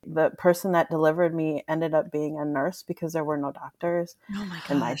the person that delivered me ended up being a nurse because there were no doctors. Oh my gosh.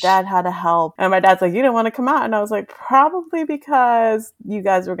 And my dad had to help. And my dad's like, you didn't want to come out. And I was like, probably because you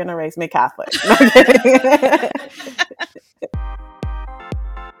guys were going to raise me Catholic. No kidding.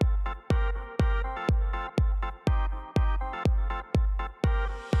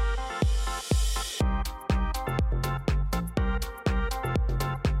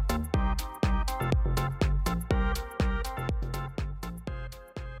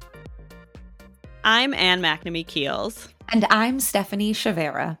 I'm Anne McNamee Keels. And I'm Stephanie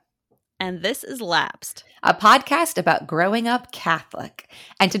Chavera. And this is Lapsed, a podcast about growing up Catholic.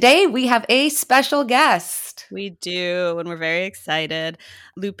 And today we have a special guest. We do, and we're very excited.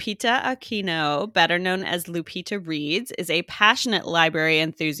 Lupita Aquino, better known as Lupita Reads, is a passionate library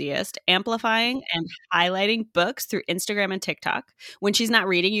enthusiast, amplifying and highlighting books through Instagram and TikTok. When she's not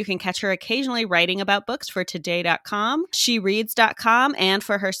reading, you can catch her occasionally writing about books for today.com, shereads.com, and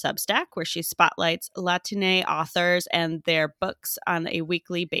for her Substack, where she spotlights Latine authors and their books on a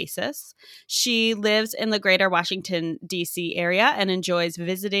weekly basis. She lives in the greater Washington, D.C. area and enjoys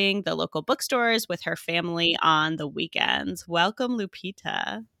visiting the local bookstores with her family on the weekends. Welcome,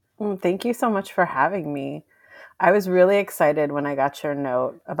 Lupita. Thank you so much for having me. I was really excited when I got your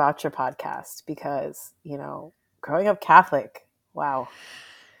note about your podcast because, you know, growing up Catholic, wow.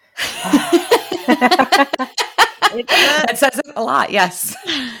 That says it a lot, yes.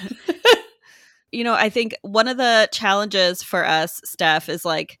 You know, I think one of the challenges for us, Steph, is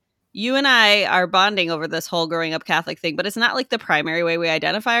like, you and I are bonding over this whole growing up Catholic thing, but it's not like the primary way we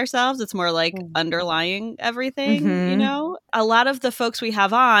identify ourselves. It's more like underlying everything, you know? A lot of the folks we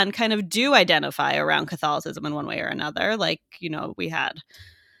have on kind of do identify around Catholicism in one way or another. Like, you know, we had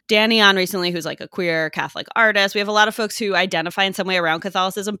Danny on recently, who's like a queer Catholic artist. We have a lot of folks who identify in some way around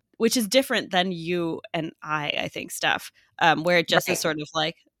Catholicism, which is different than you and I think, Steph, where it just is sort of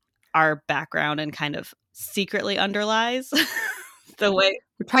like our background and kind of secretly underlies the way.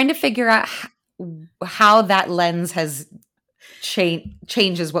 We're trying to figure out how that lens has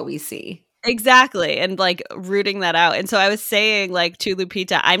changes what we see. Exactly. And like rooting that out. And so I was saying like to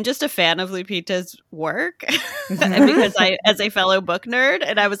Lupita, I'm just a fan of Lupita's work because as a fellow book nerd,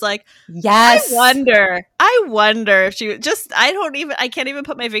 and I was like, yes, I wonder if she just, I can't even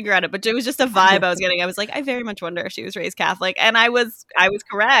put my finger on it, but it was just a vibe I was getting. I was like, I very much wonder if she was raised Catholic. And I was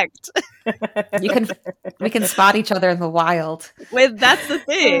correct. We can spot each other in the wild. That's the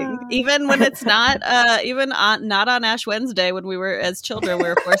thing. Even when it's not, not on Ash Wednesday when we were as children, we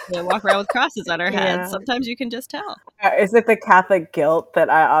were forced to walk around with crosses on our heads. Sometimes you can just tell. Is it the Catholic guilt that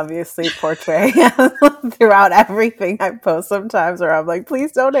I obviously portray throughout everything I post sometimes, where I'm like,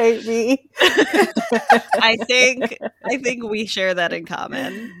 please don't hate me? I think we share that in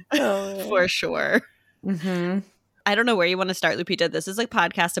common for sure. Mm-hmm. I don't know where you want to start, Lupita. This is a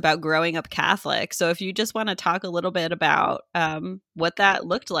podcast about growing up Catholic. So if you just want to talk a little bit about what that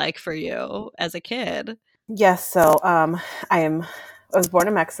looked like for you as a kid. Yes. So I was born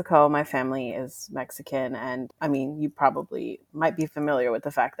in Mexico. My family is Mexican. And I mean, you probably might be familiar with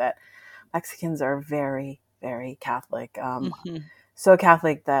the fact that Mexicans are very, very Catholic. So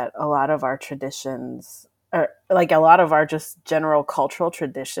Catholic that a lot of our traditions, like a lot of our just general cultural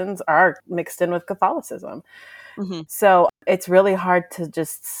traditions, are mixed in with Catholicism. Mm-hmm. So it's really hard to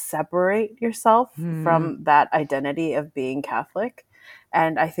just separate yourself from that identity of being Catholic.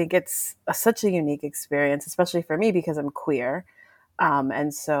 And I think it's such a unique experience, especially for me because I'm queer.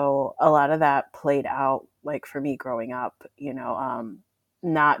 And so a lot of that played out like for me growing up, you know,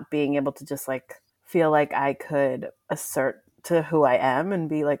 not being able to just like feel like I could assert to who I am and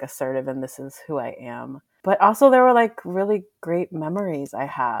be like assertive and this is who I am. But also there were like really great memories I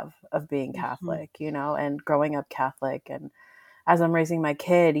have of being Catholic, you know, and growing up Catholic. And as I'm raising my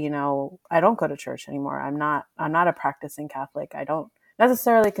kid, you know, I don't go to church anymore. I'm not a practicing Catholic. I don't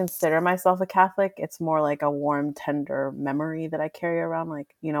necessarily consider myself a Catholic. It's more like a warm, tender memory that I carry around,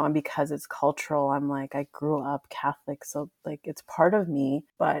 like, you know, and because it's cultural, I'm like, I grew up Catholic. So like, it's part of me,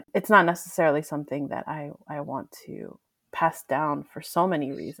 but it's not necessarily something that I want to pass down for so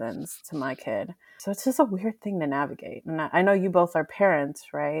many reasons to my kid. So it's just a weird thing to navigate. And I know you both are parents,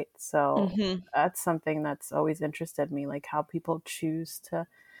 right? So that's something that's always interested me, like how people choose to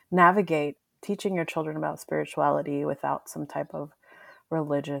navigate teaching your children about spirituality without some type of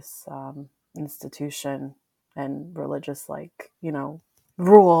religious institution and religious, like, you know,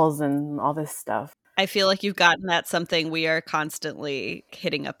 rules and all this stuff. I feel like you've gotten that something we are constantly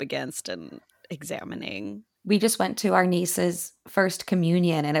hitting up against and examining. We just went to our niece's first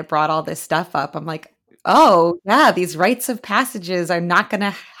communion and it brought all this stuff up. I'm like, oh, yeah, these rites of passages I'm not going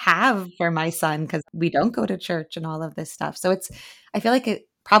to have for my son because we don't go to church and all of this stuff. So I feel like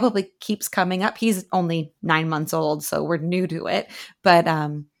probably keeps coming up. He's only 9 months old, so we're new to it. But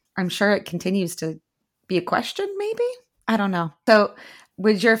I'm sure it continues to be a question, maybe? I don't know. So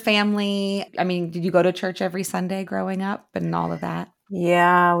was your family, I mean, did you go to church every Sunday growing up and all of that?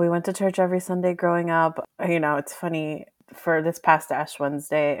 Yeah, we went to church every Sunday growing up. You know, it's funny for this past Ash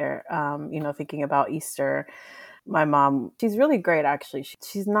Wednesday, or thinking about Easter. My mom, she's really great, actually.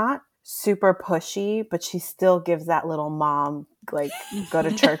 She's not super pushy, but she still gives that little mom, like, go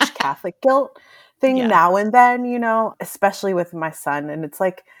to church Catholic guilt thing now and then, especially with my son. And it's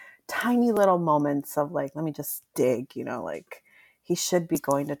like tiny little moments of like, let me just dig, like, he should be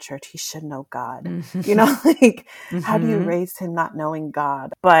going to church. He should know God, like, how do you raise him not knowing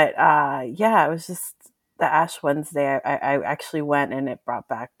God? But it was just the Ash Wednesday. I actually went, and it brought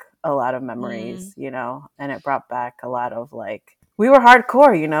back a lot of memories, and it brought back a lot of like, we were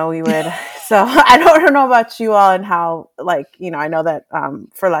hardcore, we would, so I don't know about you all and how, like, I know that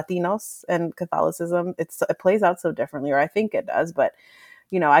for Latinos and Catholicism, it plays out so differently, or I think it does, but,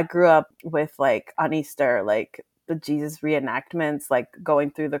 I grew up with like on Easter, like the Jesus reenactments, like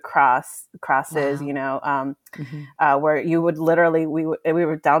going through the crosses, Wow. where you would literally, we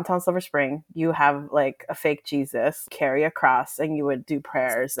were downtown Silver Spring. You have like a fake Jesus carry a cross, and you would do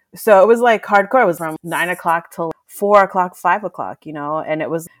prayers. So it was like hardcore. It was from 9 o'clock till 4 o'clock, 5 o'clock, and it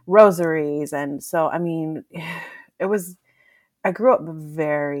was rosaries. And so, I mean, I grew up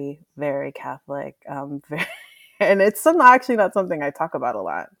very, very Catholic, and it's actually not something I talk about a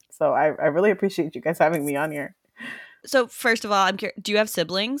lot. So I really appreciate you guys having me on here. So first of all, I'm curious, do you have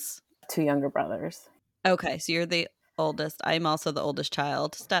siblings? 2 younger brothers. Okay, so you're the oldest. I'm also the oldest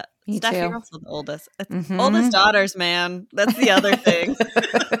child. Me Steph, too. you're also the oldest. Oldest daughters, man. That's the other thing.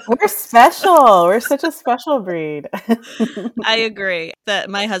 We're special. We're such a special breed. I agree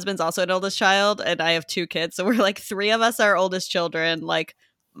that my husband's also an oldest child, and I have 2 kids. So we're like 3 of us are oldest children. Like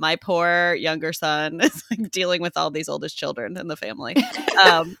my poor younger son is like dealing with all these oldest children in the family.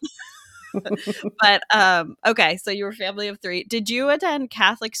 But okay, so you were a family of 3. Did you attend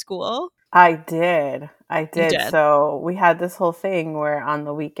Catholic school? I did. You did. So we had this whole thing where on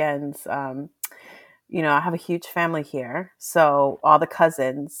the weekends, I have a huge family here. So all the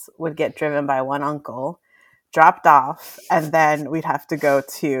cousins would get driven by one uncle, dropped off, and then we'd have to go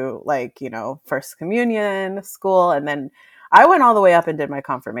to like, First Communion school. And then I went all the way up and did my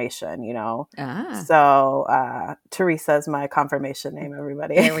confirmation, So Teresa's my confirmation name,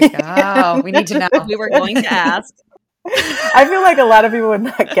 everybody. There we go. We need to know. We were going to ask. I feel like a lot of people would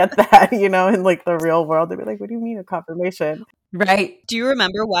not get that, in like the real world. They'd be like, what do you mean a confirmation? Right. Do you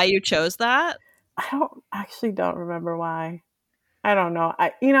remember why you chose that? I don't remember why. I don't know.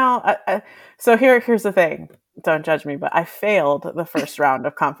 So here's the thing. Don't judge me, but I failed the first round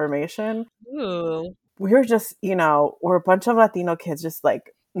of confirmation. Ooh. We were just, we're a bunch of Latino kids just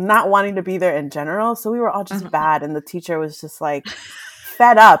like not wanting to be there in general. So we were all just bad. And the teacher was just like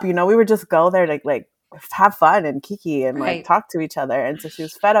fed up, we would just go there to like have fun and kiki and like talk to each other. And so she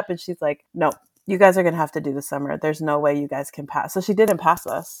was fed up, and she's like, no, you guys are going to have to do the summer. There's no way you guys can pass. So she didn't pass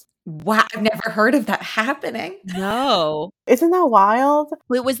us. Wow. I've never heard of that happening. No. Isn't that wild?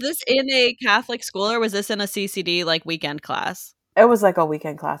 Wait, was this in a Catholic school, or was this in a CCD like weekend class? It was like a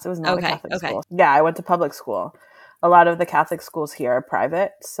weekend class. It was not a Catholic school. Yeah, I went to public school. A lot of the Catholic schools here are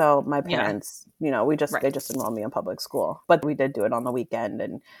private. So my parents, they just enrolled me in public school. But we did do it on the weekend.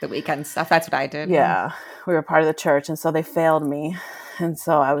 And the weekend stuff, that's what I did. Yeah, we were part of the church. And so they failed me. And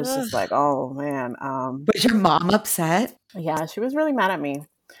so I was just like, oh, man. Was your mom upset? Yeah, she was really mad at me.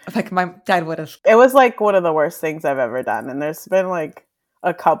 Like my dad would have. It was like one of the worst things I've ever done. And there's been like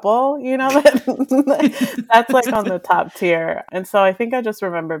a couple, that's like on the top tier. And so I think I just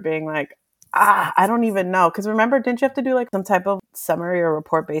remember being like, I don't even know. Because remember, didn't you have to do like some type of summary or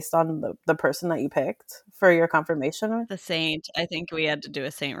report based on the person that you picked for your confirmation? The saint. I think we had to do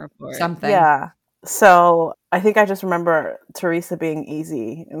a saint report. Something. Yeah. So I think I just remember Teresa being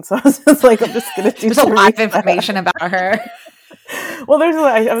easy. And so I was just like, I'm just going to do There's a lot of information about her. Well,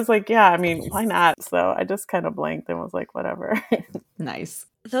 I was like, yeah, I mean, why not? So I just kind of blanked and was like, whatever. Nice.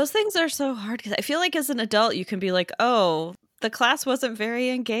 Those things are so hard because I feel like as an adult, you can be like, oh, the class wasn't very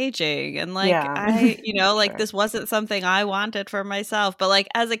engaging. And like, like this wasn't something I wanted for myself. But like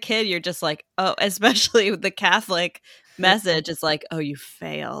as a kid, you're just like, oh, especially with the Catholic message, it's like, oh, you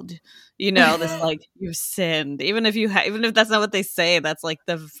failed. This like you sinned. Even if that's not what they say, that's like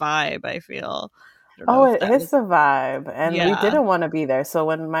the vibe I feel. Oh, it is the vibe. And we didn't want to be there. So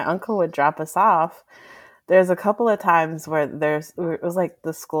when my uncle would drop us off, there's a couple of times where it was like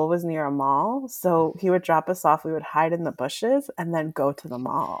the school was near a mall. So he would drop us off. We would hide in the bushes and then go to the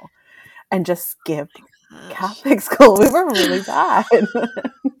mall and just skip Gosh. Catholic school. We were really bad.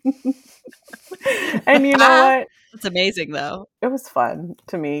 And you know what? It's amazing though. It was fun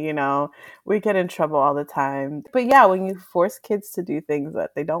to me, we get in trouble all the time. But yeah, when you force kids to do things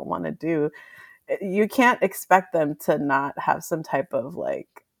that they don't want to do, you can't expect them to not have some type of like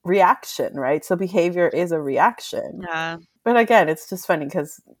reaction, right? So behavior is a reaction. Yeah. But again, it's just funny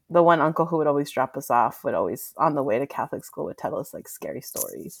because the one uncle who would always drop us off would always, on the way to Catholic school, would tell us like scary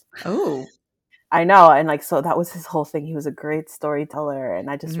stories. Oh. I know. And like, so that was his whole thing. He was a great storyteller. And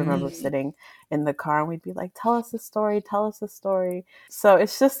I just remember sitting in the car and we'd be like, tell us a story, tell us a story. So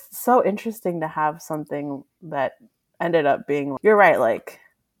it's just so interesting to have something that ended up being, you're right, like,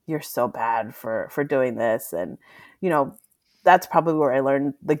 you're so bad for doing this. And, that's probably where I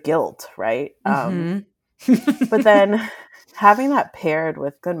learned the guilt, right? But then having that paired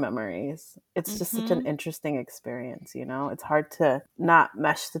with good memories, it's just such an interesting experience, It's hard to not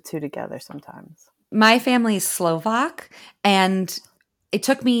mesh the two together sometimes. My family's Slovak, and it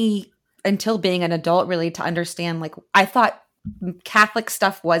took me until being an adult really to understand, like, I thought Catholic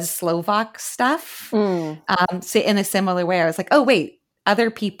stuff was Slovak stuff. So in a similar way, I was like, oh, wait,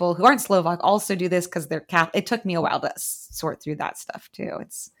 other people who aren't Slovak also do this because they're Catholic. It took me a while to sort through that stuff too.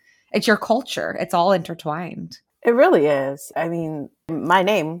 It's your culture. It's all intertwined. It really is. I mean, my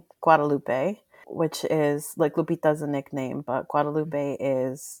name, Guadalupe, which is like Lupita's a nickname, but Guadalupe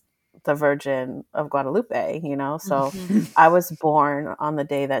is the Virgin of Guadalupe, So I was born on the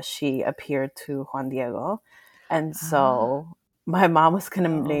day that she appeared to Juan Diego. And so my mom was going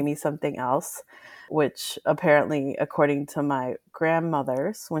to name me something else, which apparently, according to my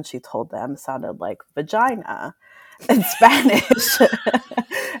grandmothers, when she told them, sounded like vagina in Spanish.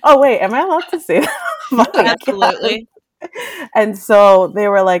 Oh, wait, am I allowed to say that? Absolutely. And so they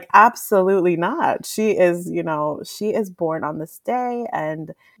were like, absolutely not. She is, she is born on this day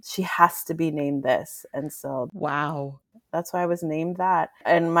and she has to be named this. And so wow, that's why I was named that.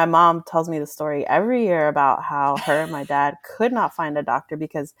 And my mom tells me the story every year about how her and my dad could not find a doctor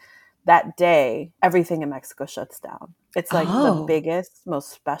because that day, everything in Mexico shuts down. It's like the biggest,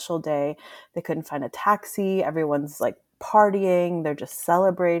 most special day. They couldn't find a taxi. Everyone's like partying. They're just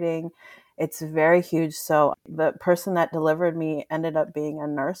celebrating. It's very huge. So the person that delivered me ended up being a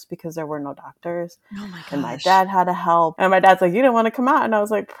nurse because there were no doctors. Oh my gosh. And my dad had to help. And my dad's like, you didn't want to come out? And I was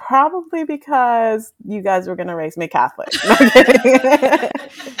like, probably because you guys were going to raise me Catholic. No kidding.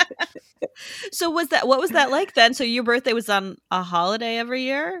 So what was that like then? So your birthday was on a holiday every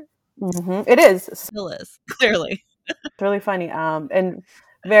year? It is. Still is, clearly. It's really funny. And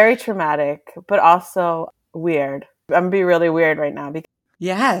very traumatic, but also weird. I'm going to be really weird right now.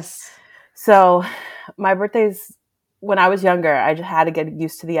 Yes. So my birthday's, when I was younger, I just had to get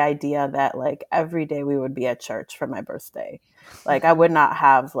used to the idea that like every day we would be at church for my birthday. Like I would not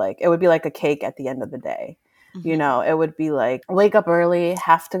have it would be like a cake at the end of the day. It would be like wake up early,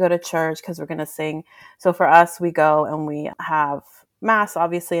 have to go to church because we're going to sing. So for us, we go and we have mass,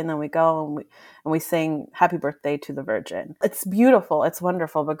 obviously, and then we go and we sing happy birthday to the Virgin. It's beautiful. It's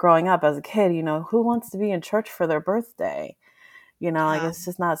wonderful. But growing up as a kid, who wants to be in church for their birthday? Like it's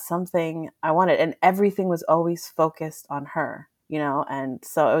just not something I wanted. And everything was always focused on her, and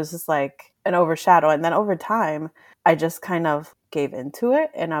so it was just like an overshadow. And then over time, I just kind of gave into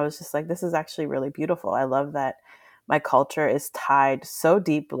it. And I was just like, this is actually really beautiful. I love that my culture is tied so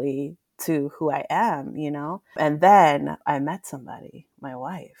deeply to who I am, And then I met somebody, my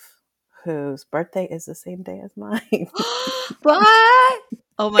wife, whose birthday is the same day as mine. What?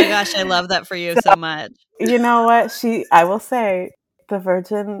 Oh my gosh, I love that for you so much. You know what? I will say, the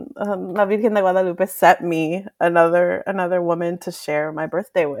Virgin, La Virgen de Guadalupe, sent me another woman to share my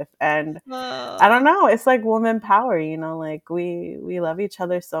birthday with. And I don't know, it's like woman power, like we love each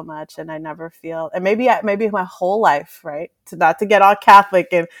other so much. And I never feel, and maybe my whole life, right? Not to get all Catholic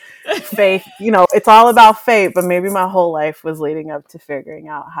and faith, it's all about faith, but maybe my whole life was leading up to figuring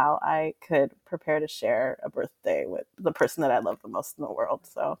out how I could prepare to share a birthday with the person that I love the most in the world.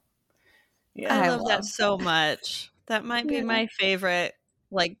 So yeah. I love that so much. That might be my favorite,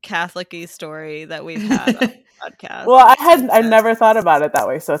 Catholic-y story that we've had on the podcast. Well, I never thought about it that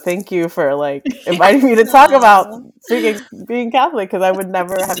way. So thank you for inviting me to talk about being Catholic, because I would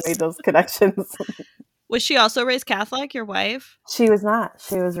never have made those connections. Was she also raised Catholic, your wife? She was not.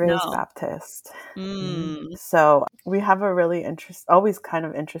 She was raised Baptist. So we have a really always kind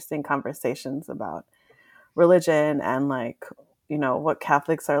of interesting conversations about religion and what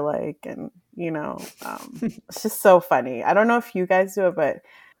Catholics are like, and it's just so funny. I don't know if you guys do it, but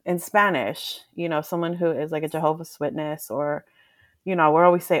in Spanish, someone who is like a Jehovah's Witness, or we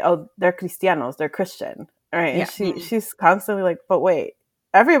always say, oh, they're Cristianos, they're Christian, right? Yeah. And she's constantly like, but wait,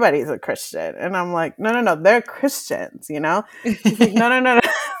 everybody's a Christian. And I'm like, no, they're Christians, you know? She's like, no.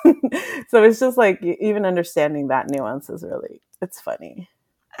 So it's just like, even understanding that nuance is really, it's funny.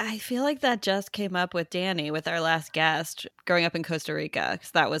 I feel like that just came up with Danny, with our last guest, growing up in Costa Rica,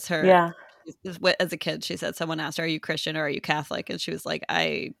 because that was her. Yeah. As a kid, she said, someone asked her, are you Christian or are you Catholic? And she was like,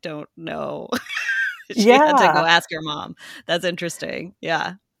 I don't know. She had to go ask her mom. That's interesting.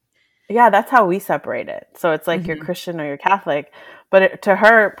 Yeah. Yeah, that's how we separate it. So it's like you're Christian or you're Catholic. But to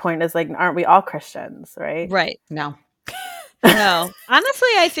her point is like, aren't we all Christians, right? Right. No. No. Honestly,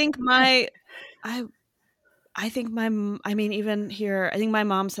 I think I mean, even here, I think my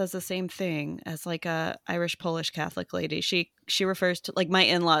mom says the same thing as like a Irish Polish Catholic lady. She refers to like my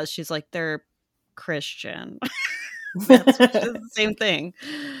in-laws. She's like, they're Christian. That's the same thing.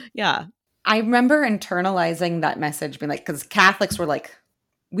 Yeah. I remember internalizing that message, being like, because Catholics were like,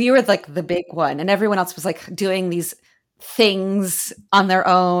 we were like the big one, and everyone else was like doing these things on their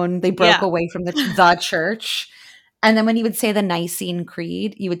own. They broke away from the church. And then when you would say the Nicene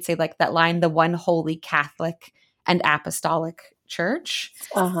Creed, you would say like that line, the one holy Catholic and apostolic church.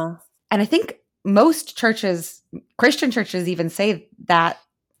 Uh-huh. And I think most churches, Christian churches, even say that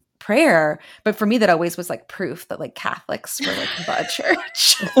prayer. But for me, that always was like proof that like Catholics were like the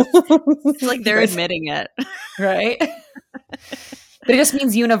church. Like they're admitting it. Right? But it just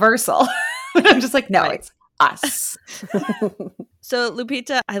means universal. I'm just like, no, it's us. So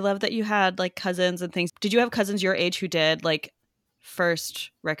Lupita, I love that you had like cousins and things. Did you have cousins your age who did like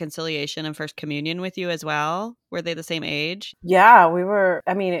first reconciliation and first communion with you as well? Were they the same age? Yeah, we were,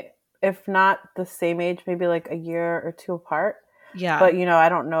 I mean, if not the same age, maybe like a year or two apart. Yeah. But, you know, I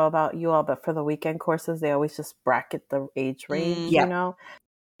don't know about you all, but for the weekend courses, they always just bracket the age range, you know?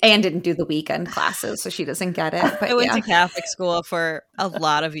 And didn't do the weekend classes, so she doesn't get it. But I went to Catholic school for a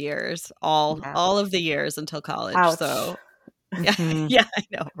lot of years, all of the years until college. Ouch. So yeah, I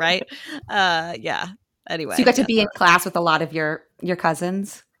know, right? Yeah. Anyway. So you got to be in class with a lot of your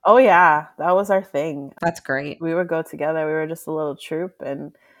cousins? Oh, yeah. That was our thing. That's great. We would go together. We were just a little troop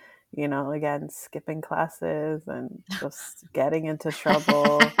and, you know, again, skipping classes and just getting into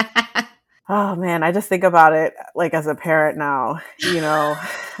trouble. Oh man, I just think about it like as a parent now, you know,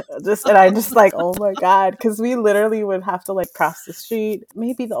 and I just like, oh my God, because we literally would have to like cross the street.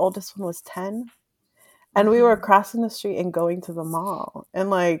 Maybe the oldest one was 10. And we were crossing the street and going to the mall. And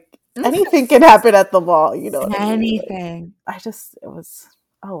like anything can happen at the mall, you know. Anything. Like, it was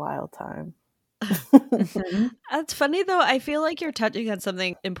a wild time. That's funny though. I feel like you're touching on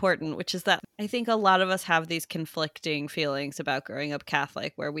something important, which is that I think a lot of us have these conflicting feelings about growing up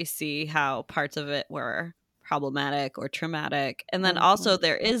Catholic, where we see how parts of it were problematic or traumatic. And then also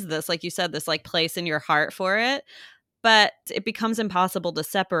there is this, like you said, this like place in your heart for it. But it becomes impossible to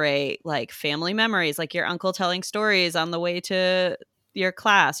separate like family memories, like your uncle telling stories on the way to your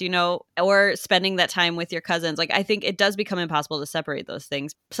class, you know, or spending that time with your cousins. Like, I think it does become impossible to separate those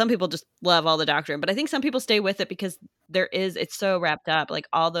things. Some people just love all the doctrine, but I think some people stay with it because it's so wrapped up. Like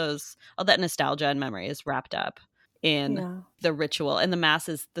all that nostalgia and memory is wrapped up in the ritual, and the mass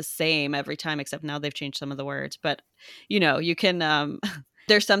is the same every time, except now they've changed some of the words. But, you know, you can,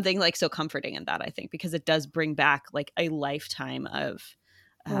 there's something like so comforting in that, I think, because it does bring back like a lifetime of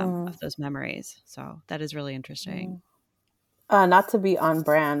those memories. So that is really interesting. Not to be on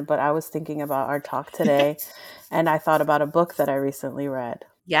brand, but I was thinking about our talk today and I thought about a book that I recently read.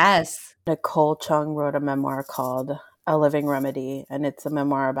 Yes. Nicole Chung wrote a memoir called A Living Remedy, and it's a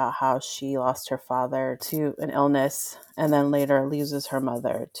memoir about how she lost her father to an illness and then later loses her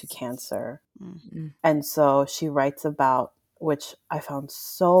mother to cancer. Mm-hmm. And so she writes about, which I found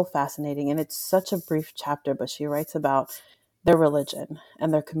so fascinating, and it's such a brief chapter, but she writes about their religion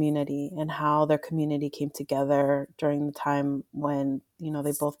and their community and how their community came together during the time when, you know,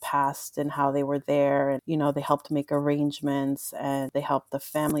 they both passed, and how they were there and, you know, they helped make arrangements and they helped the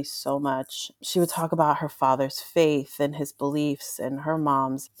family so much. She would talk about her father's faith and his beliefs and her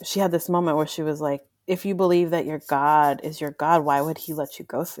mom's. She had this moment where she was like, if you believe that your God is your God, why would he let you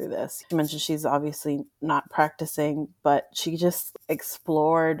go through this? She mentioned she's obviously not practicing, but she just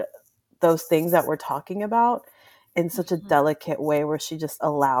explored those things that we're talking about in such a delicate way, where she just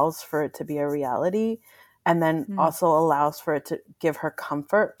allows for it to be a reality and then also allows for it to give her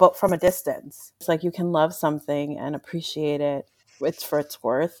comfort, but from a distance. It's like you can love something and appreciate it. It's for its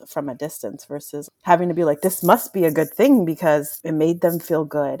worth from a distance versus having to be like, this must be a good thing because it made them feel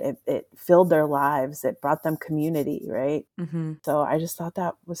good. It filled their lives. It brought them community, right? Mm-hmm. So I just thought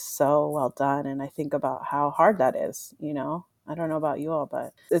that was so well done. And I think about how hard that is, you know? I don't know about you all,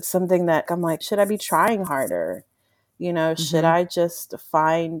 but it's something that I'm like, should I be trying harder? Should I just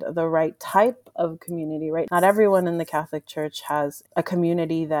find the right type of community, right? Not everyone in the Catholic Church has a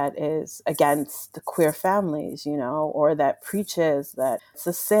community that is against the queer families, or that preaches that it's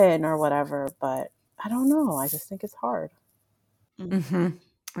a sin or whatever. But I don't know. I just think it's hard.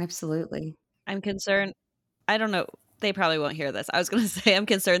 Absolutely. I'm concerned. I don't know. They probably won't hear this. I was going to say, I'm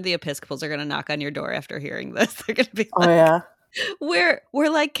concerned the Episcopals are going to knock on your door after hearing this. They're going to be Oh, like, yeah. we're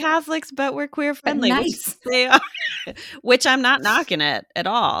like Catholics, but we're queer friendly. Nice. Which they are, which I'm not knocking it at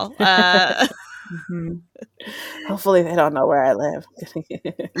all. Hopefully they don't know where I live.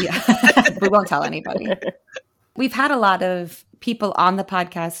 Yeah, we won't tell anybody. We've had a lot of people on the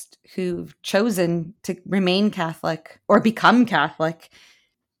podcast who've chosen to remain Catholic or become Catholic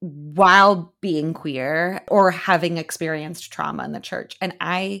while being queer or having experienced trauma in the church. And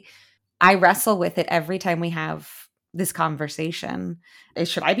I wrestle with it every time we have this conversation.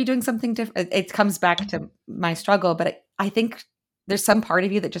 Should I be doing something different? It comes back to my struggle, but I think there's some part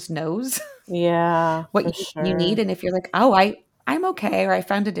of you that just knows what you need. And if you're like, oh, I'm okay, or I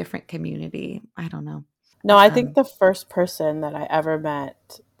found a different community, I don't know. No, I think the first person that I ever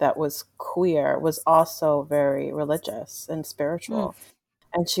met that was queer was also very religious and spiritual.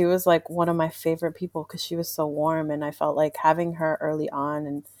 And she was like one of my favorite people because she was so warm. And I felt like having her early on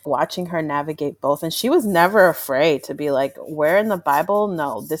and watching her navigate both. And she was never afraid to be like, where in the Bible?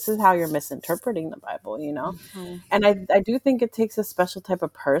 No, this is how you're misinterpreting the Bible, And I do think it takes a special type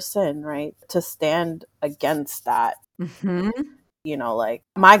of person, right, to stand against that. Like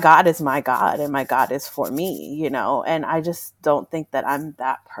my God is my God and my God is for me, and I just don't think that I'm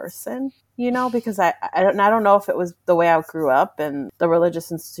that person, because I don't know if it was the way I grew up and the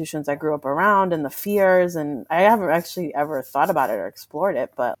religious institutions I grew up around and the fears, and I haven't actually ever thought about it or explored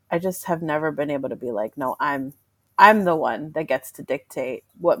it, but I just have never been able to be like, no, I'm the one that gets to dictate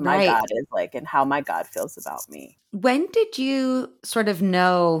what my God is like and how my God feels about me. When did you sort of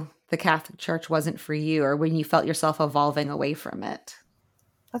know the Catholic Church wasn't for you, or when you felt yourself evolving away from it?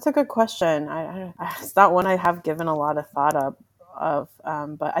 That's a good question. It's not one I have given a lot of thought of,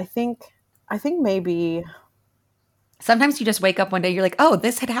 but I think maybe sometimes you just wake up one day, you're like, oh,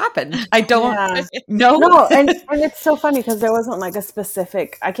 this had happened. I don't know. No, and it's so funny because there wasn't like a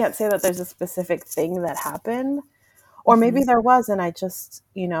specific, I can't say that there's a specific thing that happened, or maybe there was and I just,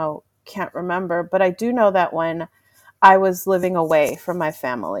 can't remember. But I do know that when I was living away from my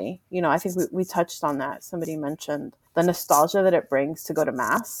family, I think we touched on that. Somebody mentioned the nostalgia that it brings to go to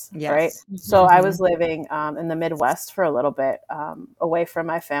Mass, right? So I was living in the Midwest for a little bit, away from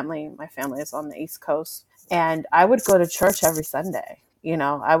my family. My family is on the East Coast. And I would go to church every Sunday.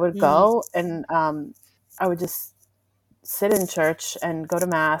 I would go and I would just sit in church and go to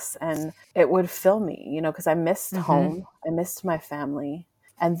Mass, and it would fill me, because I missed home. I missed my family.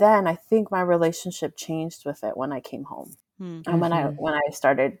 And then I think my relationship changed with it when I came home, when I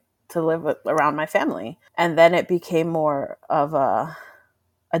started to live around my family. And then it became more of a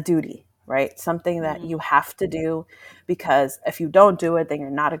duty, right? Something that you have to do, because if you don't do it, then you're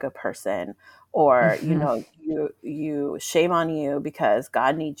not a good person. Or, you shame on you because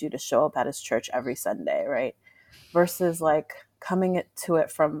God needs you to show up at his church every Sunday, right? Versus like coming to it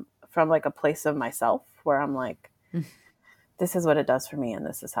from like a place of myself where I'm like, this is what it does for me and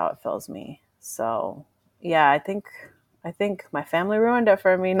this is how it fills me. So yeah, I think my family ruined it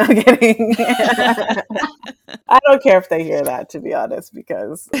for me. Not kidding. I don't care if they hear that, to be honest,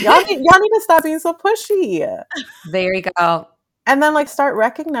 because y'all need to stop being so pushy. There you go. And then like start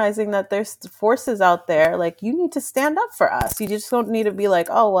recognizing that there's forces out there. Like you need to stand up for us. You just don't need to be like,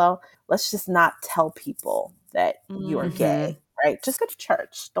 oh, well, let's just not tell people that you're gay, right? Just go to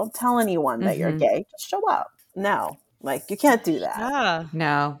church. Don't tell anyone that you're gay. Just show up. No, like you can't do that. Yeah.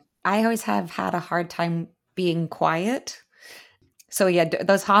 No, I always have had a hard time being quiet. So yeah,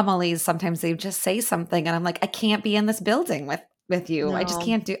 those homilies, sometimes they just say something and I'm like, I can't be in this building with you. No. I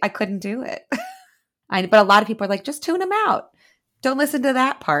couldn't do it. But a lot of people are like, just tune them out. Don't listen to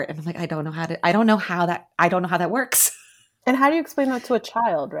that part. And I'm like, I don't know how that works. And how do you explain that to a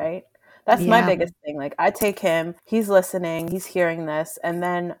child, right? That's my biggest thing. Like I take him, he's listening, he's hearing this, and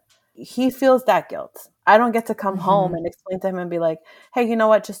then he feels that guilt. I don't get to come home and explain to him and be like, hey, you know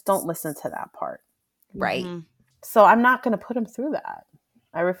what? Just don't listen to that part. Right. So I'm not going to put him through that.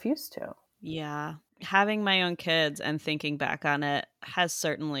 I refuse to. Yeah. Having my own kids and thinking back on it has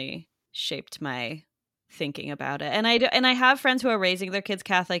certainly shaped my thinking about it. And I have friends who are raising their kids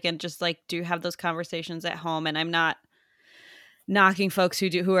Catholic and just like do have those conversations at home. And I'm not knocking folks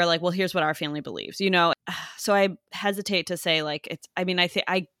who are like, well, here's what our family believes, So I hesitate to say like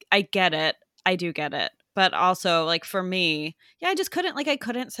I get it. I do get it. But also like for me, I just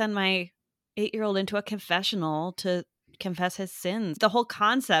couldn't send my 8-year-old into a confessional to confess his sins. The whole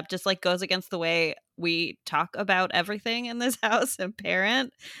concept just like goes against the way we talk about everything in this house and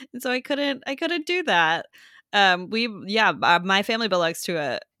parent. And so I couldn't do that. My family belongs to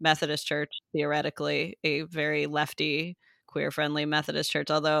a Methodist church, theoretically, a very lefty, queer friendly Methodist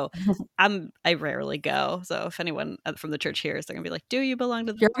church, although I rarely go. So if anyone from the church hears, they're gonna be like, "Do you belong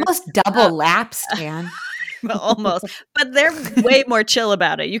to the You're church?" almost double lapsed, Dan. Almost. But they're way more chill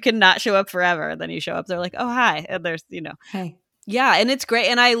about it. You cannot show up forever, and then you show up, they're like, "Oh, hi." And there's, Hey. yeah, and it's great.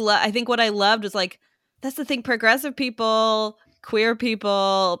 And I think what I loved was like, that's the thing, progressive people, queer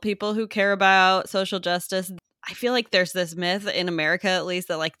people, people who care about social justice. I feel like there's this myth in America, at least,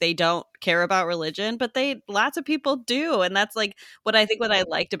 that like they don't care about religion, but lots of people do. And that's like what I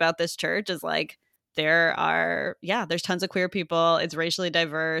liked about this church is like there's tons of queer people. It's racially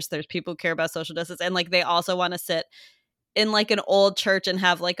diverse. There's people who care about social justice, and like they also want to sit in like an old church and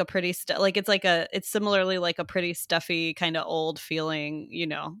have like a pretty it's similarly like a pretty stuffy kind of old feeling,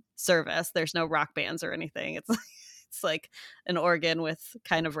 service. There's no rock bands or anything. It's like an organ with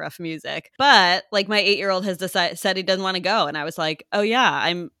kind of rough music. But like my 8-year-old has said he doesn't want to go, and I was like, oh yeah,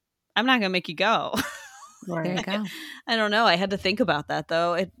 I'm not gonna make you go. There you go. I don't know. I had to think about that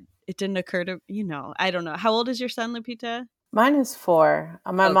though. It didn't occur to I don't know. How old is your son, Lupita? Mine is 4.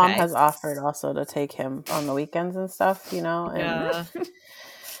 My Okay. mom has offered also to take him on the weekends and stuff, and Yeah.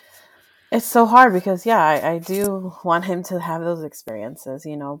 it's so hard because, I do want him to have those experiences,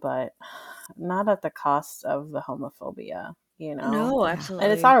 but not at the cost of the homophobia, No, absolutely.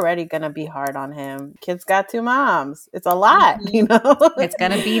 And it's already going to be hard on him. Kids got 2 moms. It's a lot, It's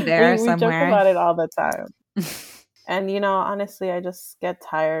going to be there we somewhere. joke about it all the time. And, honestly, I just get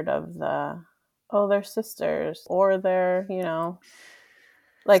tired of they're sisters, or they're,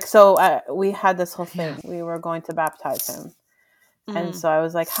 like, so we had this whole thing. Yeah. We were going to baptize him. Mm-hmm. And so I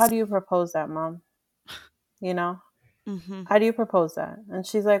was like, how do you propose that, Mom? Mm-hmm. How do you propose that? And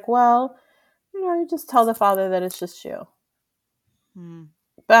she's like, well, you just tell the father that it's just you. Mm.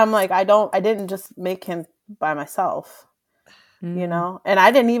 But I'm like, I didn't just make him by myself, and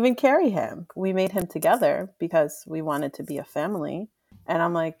I didn't even carry him. We made him together because we wanted to be a family. And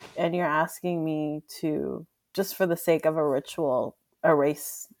I'm like, and you're asking me to, just for the sake of a ritual,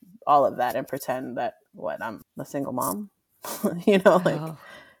 erase all of that and pretend that I'm a single mom. It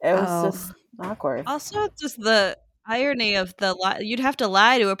was just awkward. Also, just the irony of you'd have to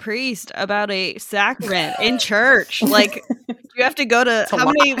lie to a priest about a sacrament in church. Like, you have to go to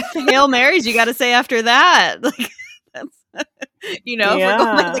how many Hail Marys you got to say after that? Like, that's, if we're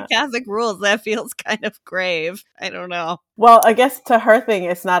going by the Catholic rules, that feels kind of grave. I don't know. Well, I guess to her thing,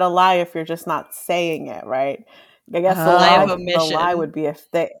 it's not a lie if you're just not saying it, right? I guess the lie would be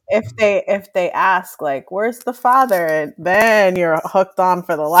if they ask, like, where's the father? And then you're hooked on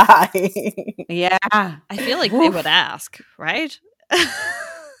for the lie. Yeah. I feel like they would ask, right?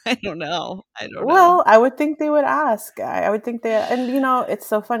 I don't know. Well, I would think they would ask. I would think and it's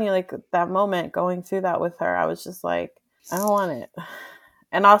so funny, like that moment going through that with her, I was just like, I don't want it.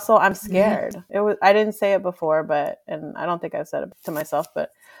 And also I'm scared. I didn't say it before, and I don't think I've said it to myself,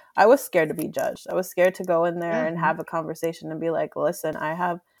 but I was scared to be judged. I was scared to go in there and have a conversation and be like, listen,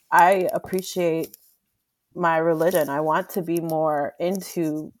 I appreciate my religion. I want to be more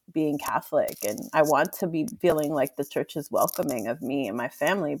into being Catholic, and I want to be feeling like the church is welcoming of me and my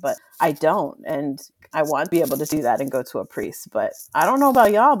family, but I don't. And I want to be able to do that and go to a priest. But I don't know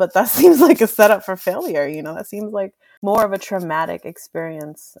about y'all, but that seems like a setup for failure. That seems like more of a traumatic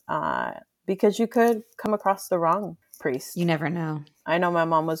experience, because you could come across the wrong priest. You never know. I know my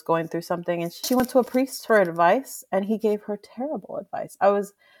mom was going through something and she went to a priest for advice, and he gave her terrible advice. I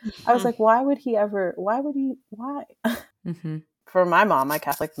was like, why? Mm-hmm. For my mom, my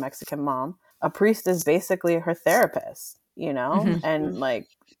Catholic Mexican mom, a priest is basically her therapist, and like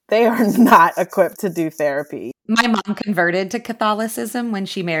they are not equipped to do therapy. My mom converted to Catholicism when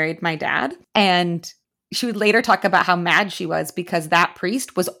she married my dad, and she would later talk about how mad she was because that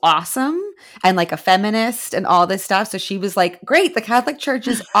priest was awesome and like a feminist and all this stuff. So she was like, great, the Catholic Church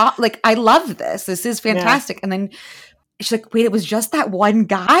is like, I love this. This is fantastic. Yeah. And then she's like, wait, it was just that one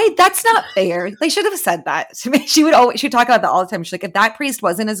guy? That's not fair. They should have said that to me. She'd talk about that all the time. She's like, if that priest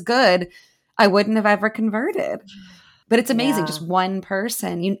wasn't as good, I wouldn't have ever converted. But it's amazing, just one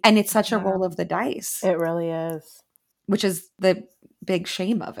person. And it's such a roll of the dice. It really is. Which is the big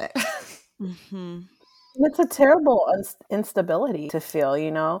shame of it. Mm-hmm. It's a terrible instability to feel,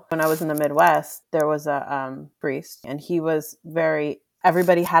 When I was in the Midwest, there was a priest, and he was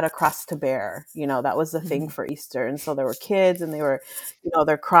everybody had a cross to bear. That was the thing for Easter. And so there were kids, and they were,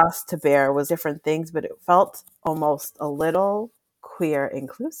 their cross to bear was different things, but it felt almost a little queer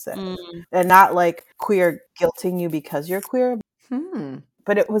inclusive Mm. and not like queer guilting you because you're queer.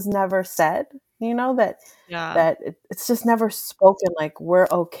 But it was never said, Yeah. that it's just never spoken like we're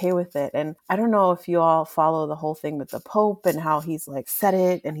okay with it. And I don't know if you all follow the whole thing with the Pope and how he's like said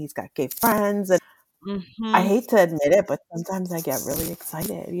it and he's got gay friends. And I hate to admit it, but sometimes I get really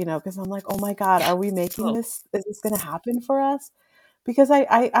excited, because I'm like, oh my God, are we making this? Is this going to happen for us? Because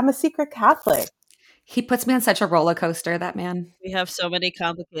I'm a secret Catholic. He puts me on such a roller coaster, that man. We have so many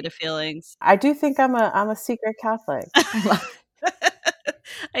complicated feelings. I do think I'm a secret Catholic.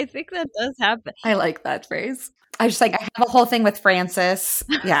 I think that does happen. I like that phrase. I just like, I have a whole thing with Francis.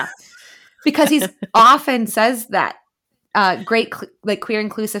 Yeah. Because he's often says that great, like queer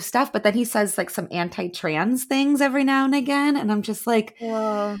inclusive stuff, but then he says like some anti-trans things every now and again. And I'm just like,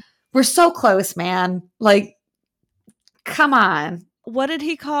 we're so close, man. Like, come on. What did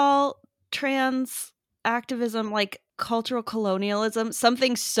he call trans activism? Like cultural colonialism?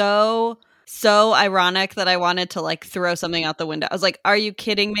 Something so ironic that I wanted to like throw something out the window. I was like, are you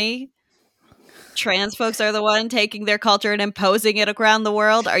kidding me? Trans folks are the one taking their culture and imposing it around the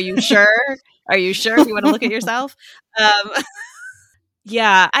world. Are you sure? Are you sure? You want to look at yourself?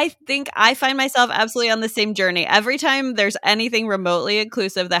 Yeah, I think I find myself absolutely on the same journey. Every time there's anything remotely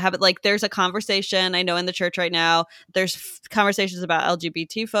inclusive that happens, like there's a conversation I know in the church right now, there's conversations about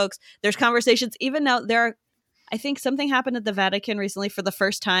LGBT folks. There's conversations even now I think something happened at the Vatican recently. For the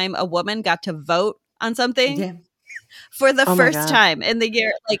first time, a woman got to vote on something for the first time in the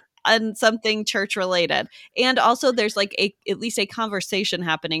year, like on something church related. And also there's like at least a conversation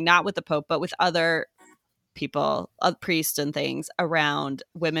happening, not with the Pope, but with other people, priests and things around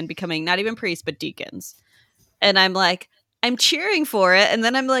women becoming not even priests, but deacons. And I'm like, I'm cheering for it. And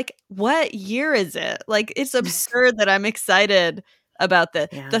then I'm like, what year is it? Like, it's absurd that I'm excited about this.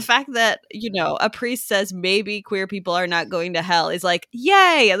 Yeah. The fact that, a priest says maybe queer people are not going to hell is like,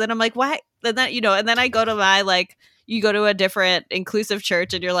 yay. And then I'm like, why? And then, and then I go to my, like, you go to a different inclusive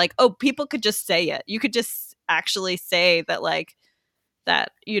church and you're like, oh, people could just say it. You could just actually say that, like,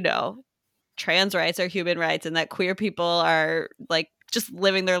 that, trans rights are human rights and that queer people are like just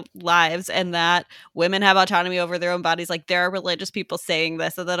living their lives and that women have autonomy over their own bodies. Like there are religious people saying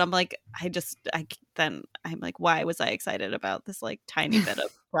this. And then I'm like, I'm like, why was I excited about this like tiny bit of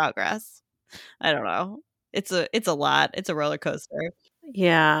progress? I don't know. It's a lot. It's a roller coaster.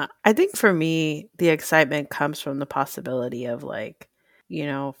 Yeah. I think for me, the excitement comes from the possibility of like,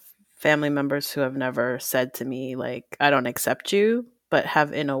 family members who have never said to me, like, I don't accept you, but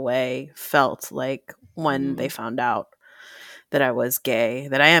have in a way felt like when they found out that I was gay,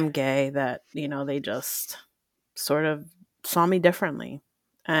 that I am gay, that, they just sort of saw me differently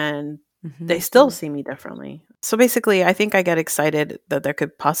and they still see me differently. So basically, I think I get excited that there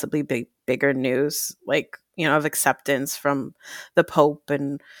could possibly be bigger news, like, of acceptance from the Pope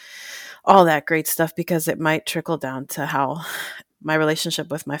and all that great stuff, because it might trickle down to how my relationship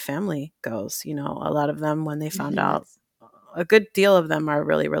with my family goes. A lot of them, when they found out, a good deal of them are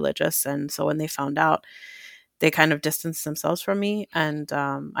really religious. And so when they found out, they kind of distanced themselves from me. And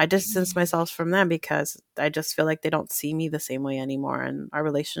I distanced myself from them because I just feel like they don't see me the same way anymore. And our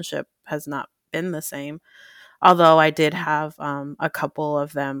relationship has not been the same. Although I did have a couple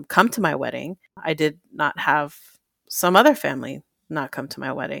of them come to my wedding, I did not have some other family not come to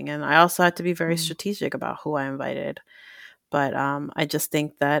my wedding. And I also had to be very strategic about who I invited. But I just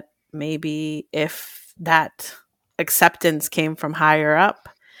think that maybe if that acceptance came from higher up,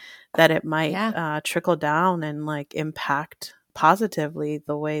 that it might trickle down and like impact positively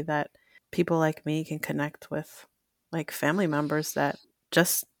the way that people like me can connect with like family members that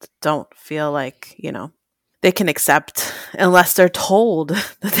just don't feel like, they can accept unless they're told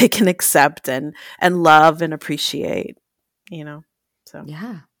that they can accept and love and appreciate, so.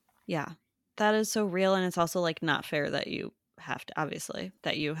 Yeah. That is so real. And it's also like not fair that you have to, obviously,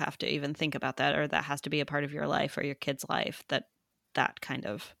 that you have to even think about that, or that has to be a part of your life or your kid's life, that kind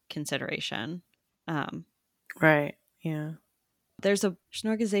of consideration. Right. Yeah. There's an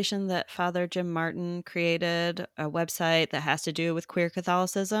organization that Father Jim Martin created, a website that has to do with queer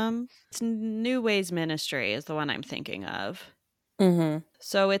Catholicism. It's New Ways Ministry is the one I'm thinking of.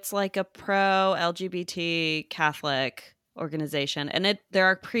 So it's like a pro-LGBT Catholic organization. And there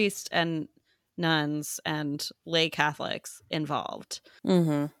are priests and nuns and lay Catholics involved.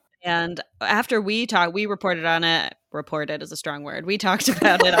 And after we reported on it. Reported is a strong word. We talked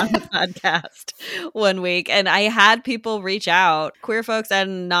about it on the podcast one week, and I had people reach out, queer folks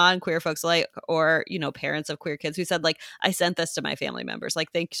and non-queer folks, like, or, parents of queer kids who said, like, I sent this to my family members.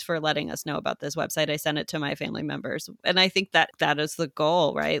 Like, thanks for letting us know about this website. I sent it to my family members. And I think that is the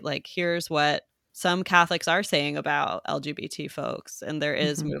goal, right? Like, here's what some Catholics are saying about LGBT folks, and there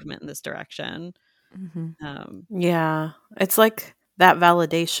is Mhm. movement in this direction. Yeah. It's like that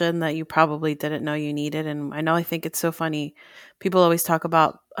validation that you probably didn't know you needed. And I think it's so funny. People always talk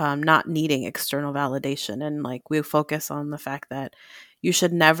about not needing external validation. And like we focus on the fact that you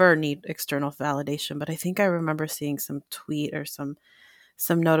should never need external validation. But I think I remember seeing some tweet or some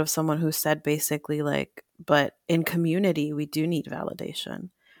note of someone who said basically like, but in community, we do need validation,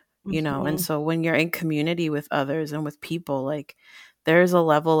 and Mhm. so when you're in community with others and with people, like there's a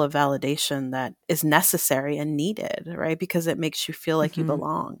level of validation that is necessary and needed, right? Because it makes you feel like you Mhm.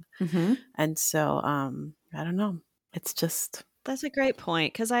 belong. Mhm. And so I don't know, it's just That's a great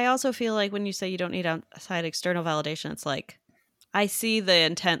point, because I also feel like when you say you don't need outside external validation, it's like I see the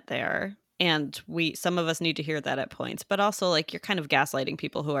intent there, and some of us need to hear that at points, but also like you're kind of gaslighting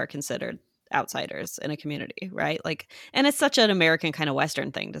people who are considered outsiders in a community, right? Like, and it's such an American kind of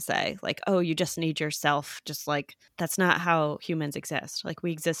Western thing to say, like, oh, you just need yourself. Just like that's not how humans exist. Like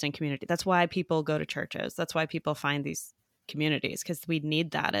we exist in community. That's why people go to churches. That's why people find these communities, because we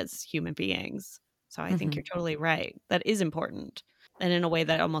need that as human beings. So I think Mhm. you're totally right. That is important, and in a way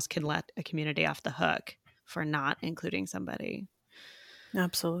that almost can let a community off the hook for not including somebody.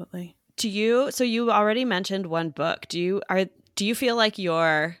 absolutely. So you already mentioned one book. Do you feel like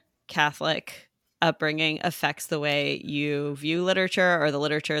your Catholic upbringing affects the way you view literature or the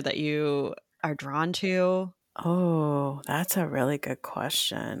literature that you are drawn to? Oh, that's a really good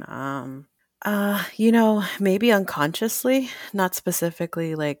question. Maybe unconsciously, not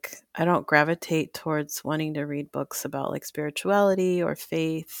specifically. Like, I don't gravitate towards wanting to read books about like spirituality or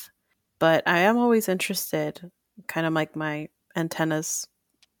faith, but I am always interested. Kind of like my antennas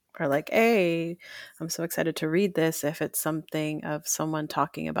are like, hey, I'm so excited to read this if it's something of someone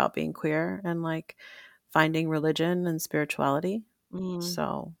talking about being queer and like finding religion and spirituality. Mm.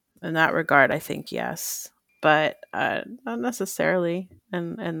 So, in that regard, I think yes, but not necessarily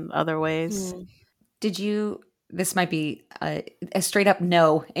in other ways. Mm. Did you? This might be a straight up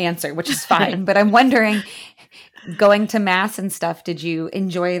no answer, which is fine. But I'm wondering, going to mass and stuff, did you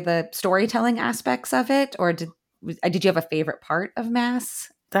enjoy the storytelling aspects of it, or did you have a favorite part of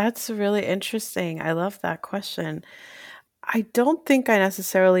mass? That's really interesting. I love that question. I don't think I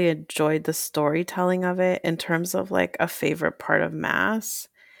necessarily enjoyed the storytelling of it in terms of like a favorite part of Mass.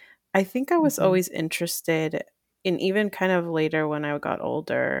 I think I was Hmm. always interested in, even kind of later when I got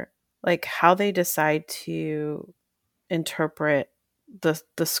older, like how they decide to interpret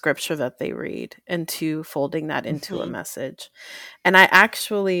the scripture that they read into folding that into a Mhm. message. And I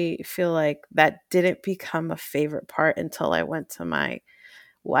actually feel like that didn't become a favorite part until I went to my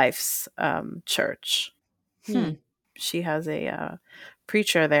wife's church. Hmm. She has a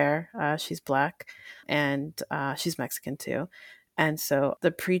preacher there. She's black and she's Mexican too. And so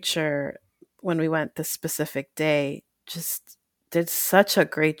the preacher, when we went this specific day, just did such a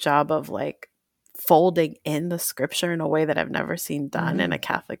great job of like folding in the scripture in a way that I've never seen done in a Mm.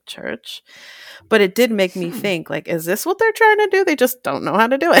 Catholic church. But it did make me Hmm. think, like, is this what they're trying to do? They just don't know how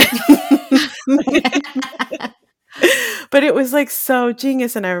to do it. But it was like so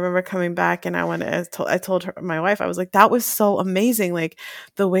genius. And I remember coming back and I told her, my wife, I was like, that was so amazing. Like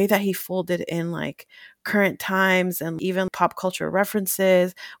the way that he folded in like current times and even pop culture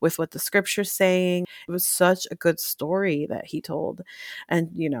references with what the scripture's saying. It was such a good story that he told. And,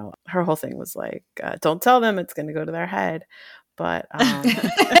 her whole thing was like, don't tell them, it's going to go to their head. But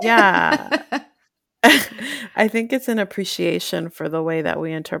yeah, I think it's an appreciation for the way that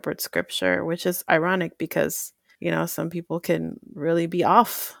we interpret scripture, which is ironic because, some people can really be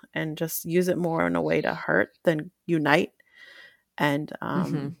off and just use it more in a way to hurt than unite and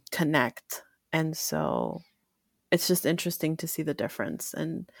Hmm. connect. And so it's just interesting to see the difference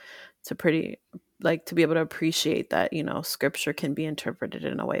and to be able to appreciate that, scripture can be interpreted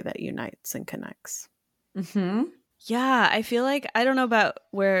in a way that unites and connects. Hmm. Yeah, I feel like I don't know about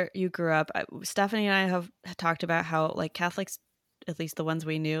where you grew up. Stephanie and I have talked about how like Catholics, at least the ones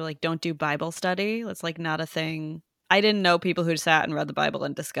we knew, like don't do Bible study. It's like not a thing. I didn't know people who sat and read the Bible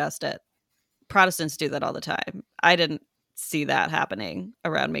and discussed it. Protestants do that all the time. I didn't see that happening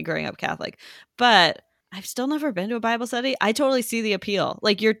around me growing up Catholic. But I've still never been to a Bible study. I totally see the appeal.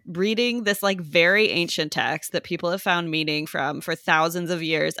 Like you're reading this like very ancient text that people have found meaning from for thousands of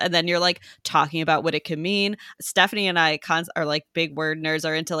years, and then you're like talking about what it could mean. Stephanie and I are like big word nerds,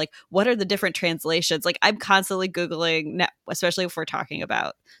 are into like what are the different translations. Like I'm constantly googling, especially if we're talking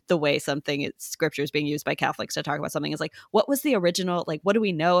about the way scripture is being used by Catholics to talk about something, is like what was the original, like what do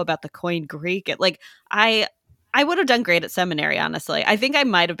we know about the Koine Greek? I would have done great at seminary, honestly. I think I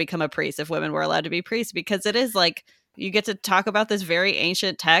might have become a priest if women were allowed to be priests, because it is like You get to talk about this very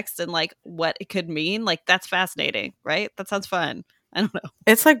ancient text and like what it could mean. Like that's fascinating, right? That sounds fun. I don't know.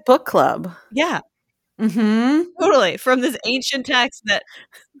 It's like book club. Yeah, Mm-hmm. totally. From this ancient text that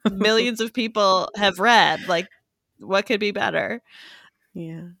millions of people have read. Like, what could be better?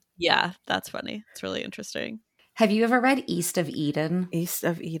 Yeah. Yeah, that's funny. It's really interesting. Have you ever read East of Eden East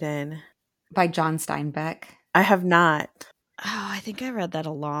of Eden. by John Steinbeck? I have not. Oh, I think I read that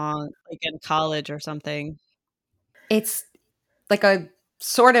like in college or something. It's like a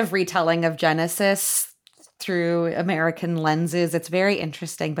sort of retelling of Genesis through American lenses. It's very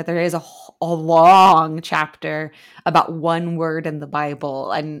interesting, but there is a long chapter about one word in the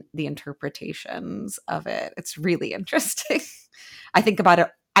Bible and the interpretations of it. It's really interesting. I think about it.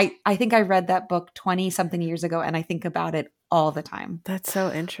 I think I read that book 20 something years ago, and I think about it all the time. That's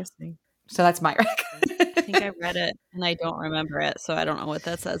so interesting. So that's my I think I read it and I don't remember it, so I don't know what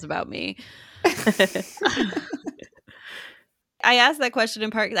that says about me. I asked that question in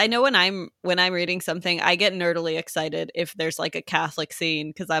part because I know when I'm reading something, I get nerdily excited if there's like a Catholic scene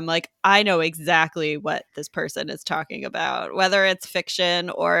because I'm like, I know exactly what this person is talking about, whether it's fiction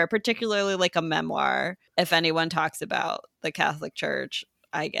or particularly like a memoir. If anyone talks about the Catholic Church,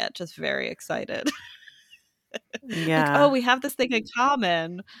 I get just very excited. Yeah. Like, oh, we have this thing in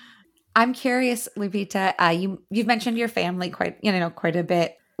common. I'm curious, Lupita. You've mentioned your family quite a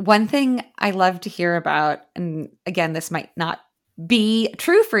bit. One thing I love to hear about, and again, this might not be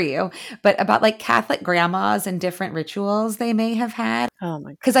true for you, but about like Catholic grandmas and different rituals they may have had. Oh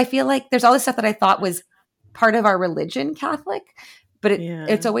my. Because I feel like there's all this stuff that I thought was part of our religion, Catholic, but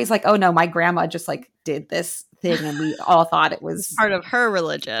it's always like, oh no, my grandma just like did this thing, and we all thought it was part of her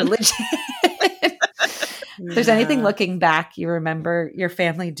religion. If there's anything looking back you remember your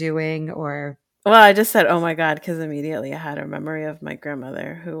family doing, or well, I just said, oh my God, because immediately I had a memory of my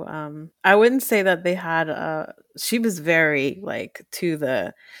grandmother who, I wouldn't say that they had, she was very like to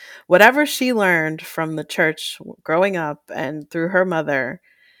the, whatever she learned from the church growing up and through her mother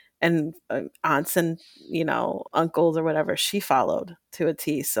and aunts and, uncles or whatever, she followed to a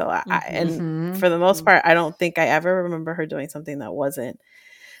T. So and for the most part, I don't think I ever remember her doing something that wasn't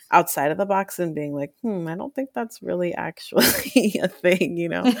outside of the box and being like, I don't think that's really actually a thing,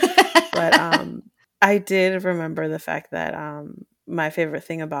 But I did remember the fact that my favorite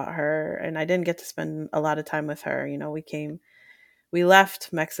thing about her, and I didn't get to spend a lot of time with her, we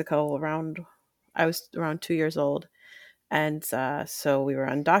left Mexico I was around 2 years old. And so we were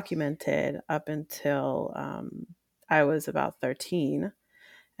undocumented up until I was about 13.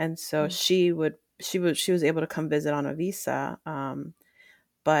 And so she was able to come visit on a visa.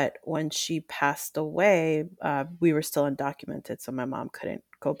 But when she passed away, we were still undocumented. So my mom couldn't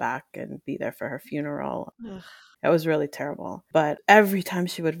go back and be there for her funeral. Ugh. It was really terrible. But every time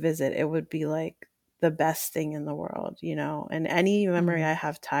she would visit, it would be like the best thing in the world, and any memory I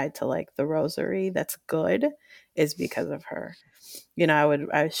have tied to like the rosary that's good is because of her. I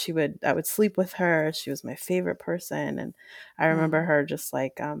would sleep with her. She was my favorite person. And I remember her just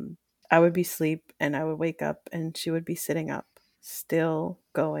like, I would be asleep and I would wake up and she would be sitting up, still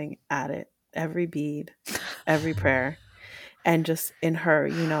going at it, every bead, every prayer. And just in her,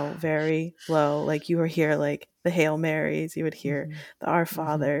 very low, like you would hear like the Hail Marys, you would hear the Our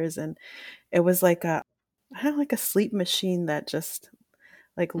Fathers. And it was like I don't know, like a sleep machine that just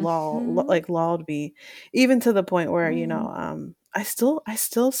like lulled me, even to the point where, I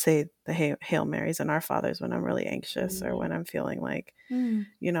still say the Hail Marys and Our Fathers when I'm really anxious or when I'm feeling like,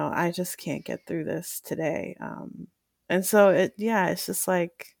 I just can't get through this today. And so it's just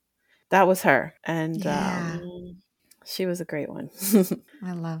like, that was her. And she was a great one.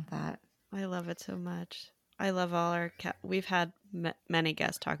 I love that. I love it so much. I love all our we've had many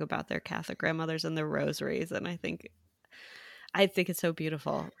guests talk about their Catholic grandmothers and their rosaries, and I think it's so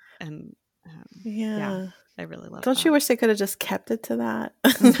beautiful. And I really love. Don't you wish they could have just kept it to that?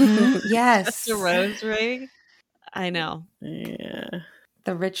 Yes, just a rosary. I know. Yeah.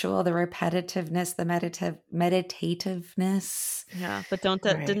 The ritual, the repetitiveness, the meditativeness. Yeah, but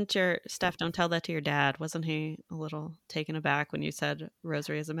didn't your Steph, don't tell that to your dad. Wasn't he a little taken aback when you said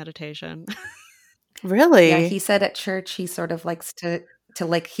rosary is a meditation? Really? Yeah, he said at church he sort of likes to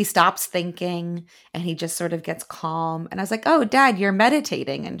like, he stops thinking and he just sort of gets calm. And I was like, oh, Dad, you're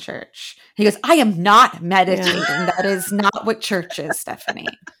meditating in church. He goes, I am not meditating. Yeah. That is not what church is, Stephanie.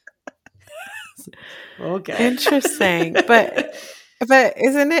 Okay. Interesting. But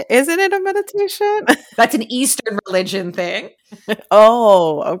isn't it a meditation? That's an Eastern religion thing.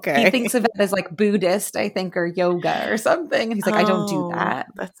 Oh, okay. He thinks of it as like Buddhist, I think, or yoga or something. And he's like, I don't do that.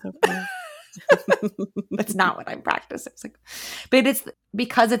 That's okay. That's not what I'm practicing. It's like, but it's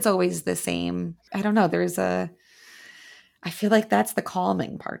because it's always the same. I don't know. There's a I feel like that's the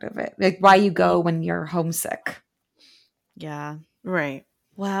calming part of it. Like why you go when you're homesick. Yeah. Right.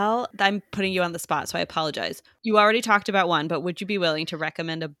 Well, I'm putting you on the spot, so I apologize. You already talked about one, but would you be willing to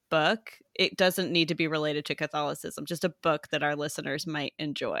recommend a book? It doesn't need to be related to Catholicism, just a book that our listeners might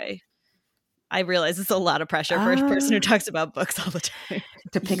enjoy. I realize it's a lot of pressure for a person who talks about books all the time.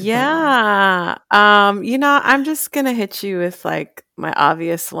 To pick the one. Yeah. I'm just gonna hit you with like my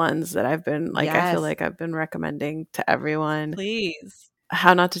obvious ones that I've been like I feel Yes. like I've been recommending to everyone. Please.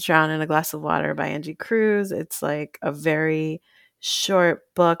 How Not to Drown in a Glass of Water by Angie Cruz. It's like a very short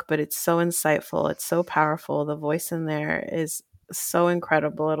book, but it's so insightful. It's so powerful. The voice in there is so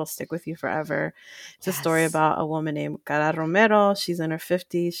incredible. It'll stick with you forever. It's a story Yes. about a woman named Cara Romero. She's in her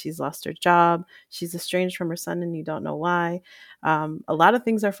 50s. She's lost her job. She's estranged from her son, and you don't know why. A lot of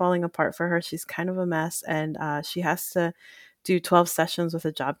things are falling apart for her. She's kind of a mess, and she has to do 12 sessions with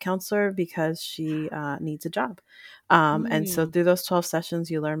a job counselor because she needs a job. And so through those 12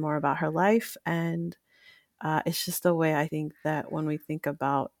 sessions, you learn more about her life. And it's just a way I think that when we think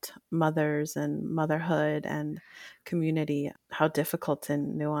about mothers and motherhood and community, how difficult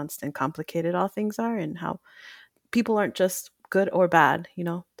and nuanced and complicated all things are, and how people aren't just good or bad.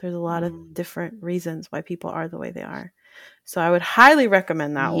 There's a lot of different reasons why people are the way they are. So I would highly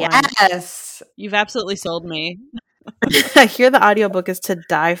recommend that one. Yes. You've absolutely sold me. I hear the audiobook is to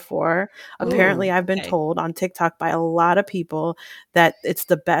die for. Apparently, Ooh, I've been okay. told on TikTok by a lot of people that it's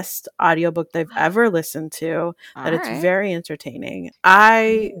the best audiobook they've ever listened to, that it's very entertaining.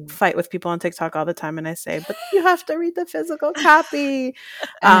 I fight with people on TikTok all the time and I say, but you have to read the physical copy.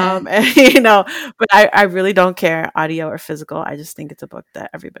 And, but I really don't care, audio or physical. I just think it's a book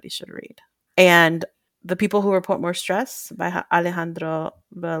that everybody should read. And The People Who Report More Stress by Alejandro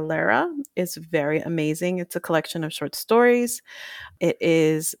Valera is very amazing. It's a collection of short stories. It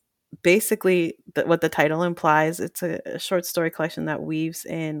is basically what the title implies. It's a short story collection that weaves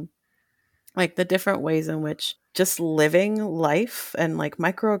in like the different ways in which just living life and like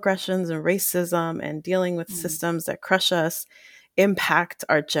microaggressions and racism and dealing with systems that crush us impact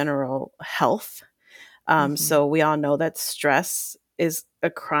our general health. So we all know that stress is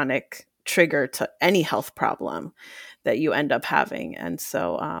a chronic trigger to any health problem that you end up having. And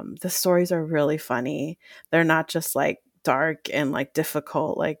so the stories are really funny. They're not just like dark and like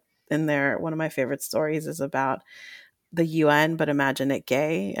difficult. Like one of my favorite stories is about the UN, but imagine it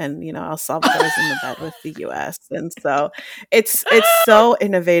gay, and El Salvador is in the bed with the US. And so it's so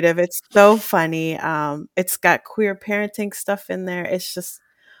innovative. It's so funny. It's got queer parenting stuff in there. It's just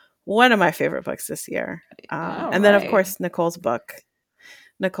one of my favorite books this year. And then, of course, Nicole's book.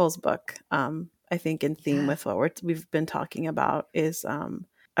 I think in theme with what we've been talking about is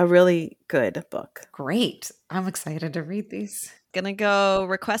a really good book. Great. I'm excited to read these. Gonna go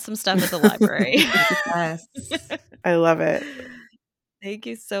request some stuff at the library. Yes. I love it. Thank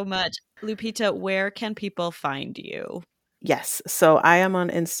you so much. Lupita, where can people find you? Yes. So I am on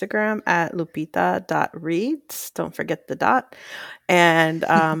Instagram at lupita.reads. Don't forget the dot. And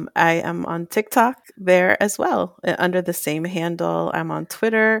I am on TikTok there as well, under the same handle. I'm on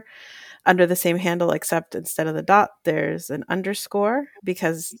Twitter under the same handle, except instead of the dot, there's an underscore,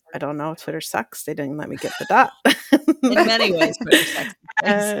 because I don't know, Twitter sucks. They didn't let me get the dot. In many ways, Twitter sucks.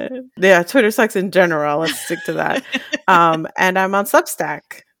 Yeah, Twitter sucks in general. Let's stick to that. And I'm on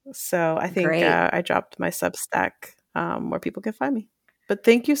Substack. So I think I dropped my Substack where people can find me. But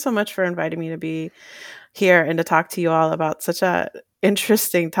thank you so much for inviting me to be here and to talk to you all about such a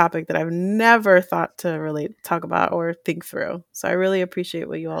interesting topic that I've never thought to really talk about or think through. So I really appreciate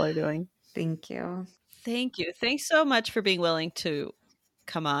what you all are doing. Thank you. Thank you. Thanks so much for being willing to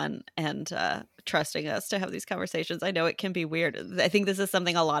come on and trusting us to have these conversations. I know it can be weird. I think this is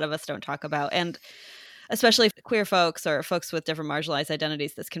something a lot of us don't talk about. And especially queer folks or folks with different marginalized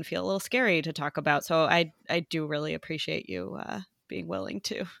identities, this can feel a little scary to talk about. So I do really appreciate you being willing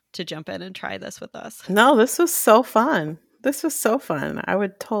to jump in and try this with us. No, this was so fun. I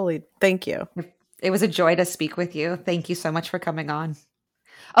would totally thank you. It was a joy to speak with you. Thank you so much for coming on.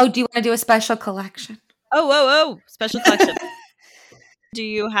 Oh, do you want to do a special collection? Oh, special collection. Do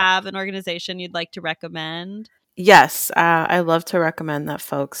you have an organization you'd like to recommend? Yes, I love to recommend that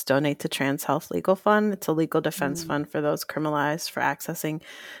folks donate to Trans Health Legal Fund. It's a legal defense fund for those criminalized for accessing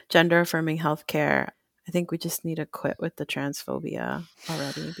gender-affirming healthcare. I think we just need to quit with the transphobia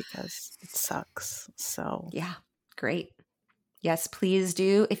already because it sucks. So yeah, great. Yes, please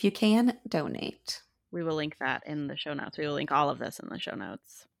do. If you can, donate. We will link that in the show notes. We will link all of this in the show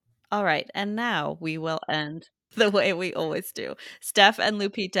notes. All right. And now we will end the way we always do. Steph and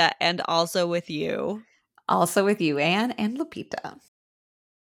Lupita, and also with you. Also with you, Anne and Lupita.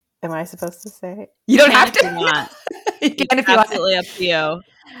 Am I supposed to say? You don't have if you to. want. You can It's if you want. absolutely up to you.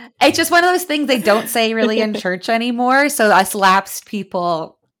 It's just one of those things they don't say really in church anymore. So us lapsed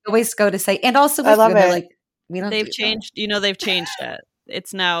people always go to say, and also I with you. love And they're it. like, we don't They've do changed. They've changed it.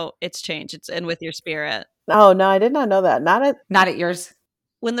 It's changed. It's in with your spirit. Oh no, I did not know that. that. Not at yours.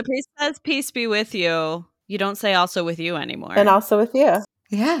 When the priest says "peace be with you," you don't say "also with you" anymore. And also with you.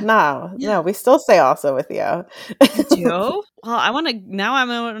 Yeah. No, we still say also with you. You do? Well, I'm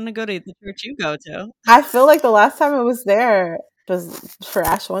going to go to the church you go to. I feel like the last time I was there was for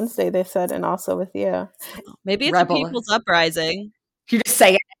Ash Wednesday. They said, and also with you. Maybe it's Rebel. a people's uprising. You just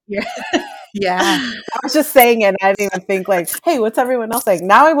say it. Yeah. I was just saying it. I didn't even think like, hey, what's everyone else saying?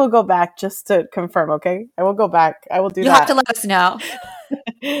 Now I will go back just to confirm. Okay, I will go back. I will do You'll that. have to let us know.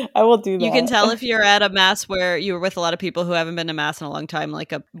 I will do that. You can tell if you're at a mass where you were with a lot of people who haven't been to mass in a long time,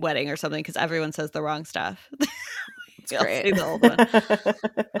 like a wedding or something, because everyone says the wrong stuff. I'll great. say the old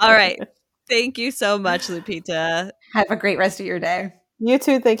one. All right. Thank you so much, Lupita. Have a great rest of your day. You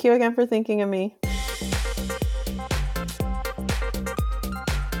too. Thank you again for thinking of me.